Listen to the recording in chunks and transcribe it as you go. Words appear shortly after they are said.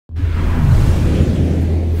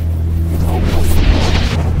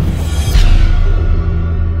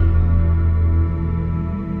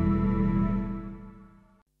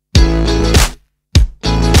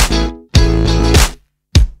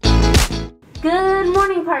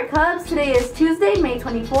morning, Park Cubs. Today is Tuesday, May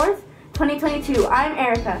 24th, 2022. I'm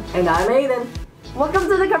Erica. And I'm Aiden. Welcome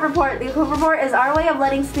to the Cub Report. The Cub Report is our way of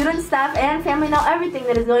letting students, staff, and family know everything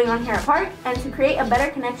that is going on here at Park and to create a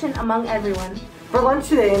better connection among everyone. For lunch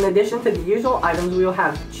today, in addition to the usual items, we will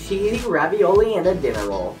have cheesy ravioli and a dinner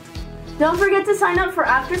roll. Don't forget to sign up for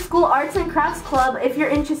After School Arts and Crafts Club if you're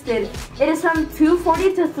interested. It is from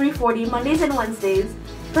 2:40 to 3:40, Mondays and Wednesdays.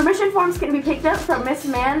 Permission forms can be picked up from Miss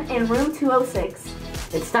Mann in room 206.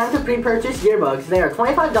 It's time to pre-purchase yearbooks. They are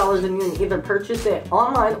 $25 and you can either purchase it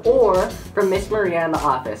online or from Miss Maria in the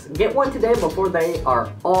office. Get one today before they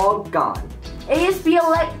are all gone. ASB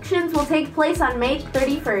elections will take place on May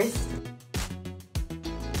 31st.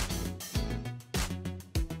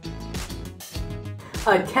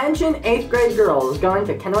 Attention 8th grade girls going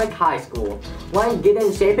to Kennewick High School. Want to get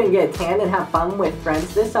in shape and get a tan and have fun with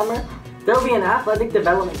friends this summer? There will be an athletic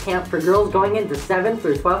development camp for girls going into 7th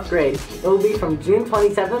through 12th grade. It will be from June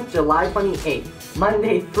 27th to July 28th,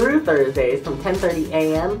 Monday through Thursdays from 10:30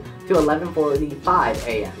 a.m. to 11:45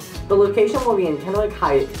 a.m. The location will be in Kennewick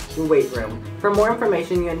High weight room. For more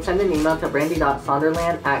information, you can send an email to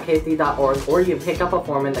brandy.sonderland@ksd.org or you pick up a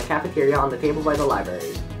form in the cafeteria on the table by the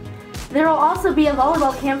library. There will also be a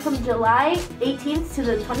volleyball camp from July 18th to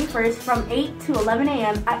the 21st from 8 to 11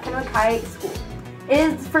 a.m. at Kennewick High School. It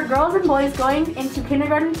is for girls and boys going into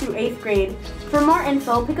kindergarten through 8th grade. For more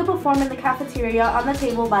info, pick up a form in the cafeteria on the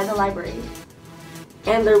table by the library.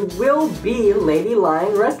 And there will be Lady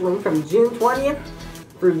Lion Wrestling from June 20th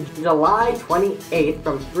through July 28th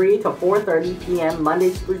from 3 to 4:30 p.m.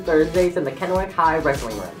 Mondays through Thursdays in the Kennewick High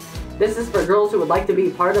Wrestling Room. This is for girls who would like to be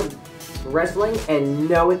part of wrestling and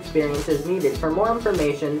no experience is needed. For more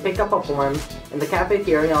information, pick up a form in the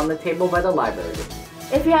cafeteria on the table by the library.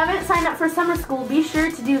 If you haven't signed up for summer school, be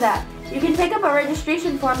sure to do that. You can pick up a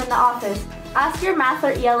registration form in the office, ask your math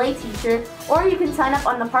or ELA teacher, or you can sign up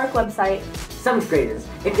on the Park website. 7th graders,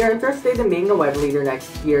 if you're interested in being a web leader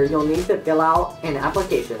next year, you'll need to fill out an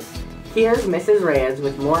application. Here's Mrs. Reyes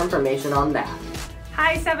with more information on that.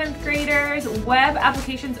 Hi 7th graders, web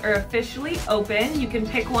applications are officially open. You can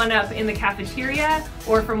pick one up in the cafeteria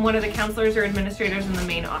or from one of the counselors or administrators in the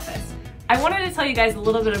main office. I wanted to tell you guys a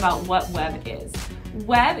little bit about what web is.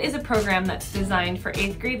 WEB is a program that's designed for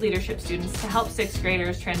 8th grade leadership students to help 6th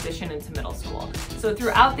graders transition into middle school. So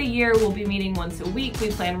throughout the year, we'll be meeting once a week. We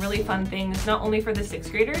plan really fun things, not only for the 6th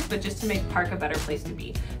graders, but just to make Park a better place to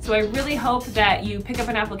be. So I really hope that you pick up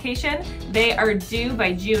an application. They are due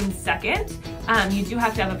by June 2nd. You do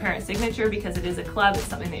have to have a parent signature because it is a club. It's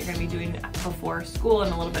something that you're going to be doing before school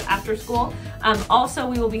and a little bit after school. Also,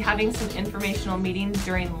 we will be having some informational meetings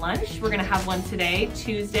during lunch. We're going to have one today,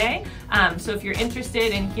 Tuesday. So if you're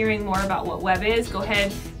interested in hearing more about what web is, go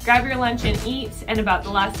ahead, grab your lunch and eat. And about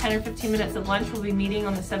the last 10 or 15 minutes of lunch, we'll be meeting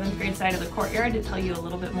on the 7th grade side of the courtyard to tell you a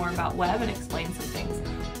little bit more about web and explain some things.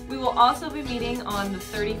 We will also be meeting on the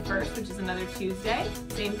 31st, which is another Tuesday.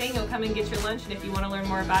 Same thing, you'll come and get your lunch, and if you want to learn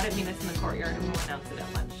more about it, meet us in the courtyard and we'll announce it at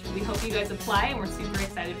lunch. We hope you guys apply, and we're super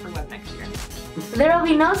excited for web next year. There will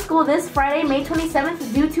be no school this Friday, May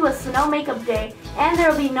 27th, due to a snow makeup day, and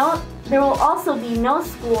there will also be no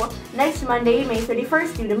school next Monday, May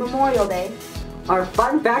 31st, due to Memorial Day. Our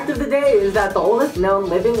fun fact of the day is that the oldest known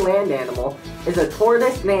living land animal is a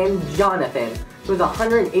tortoise named Jonathan, who's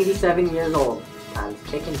 187 years old. I'm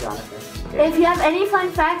kicking Jonathan. Okay. If you have any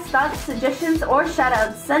fun facts, thoughts, suggestions, or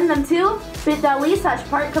shoutouts, send them to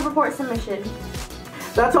bit.ly/ParkCubReportSubmission.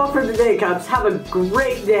 That's all for today, Cubs. Have a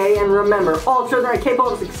great day, and remember, all children are capable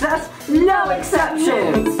of success, no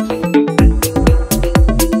exceptions!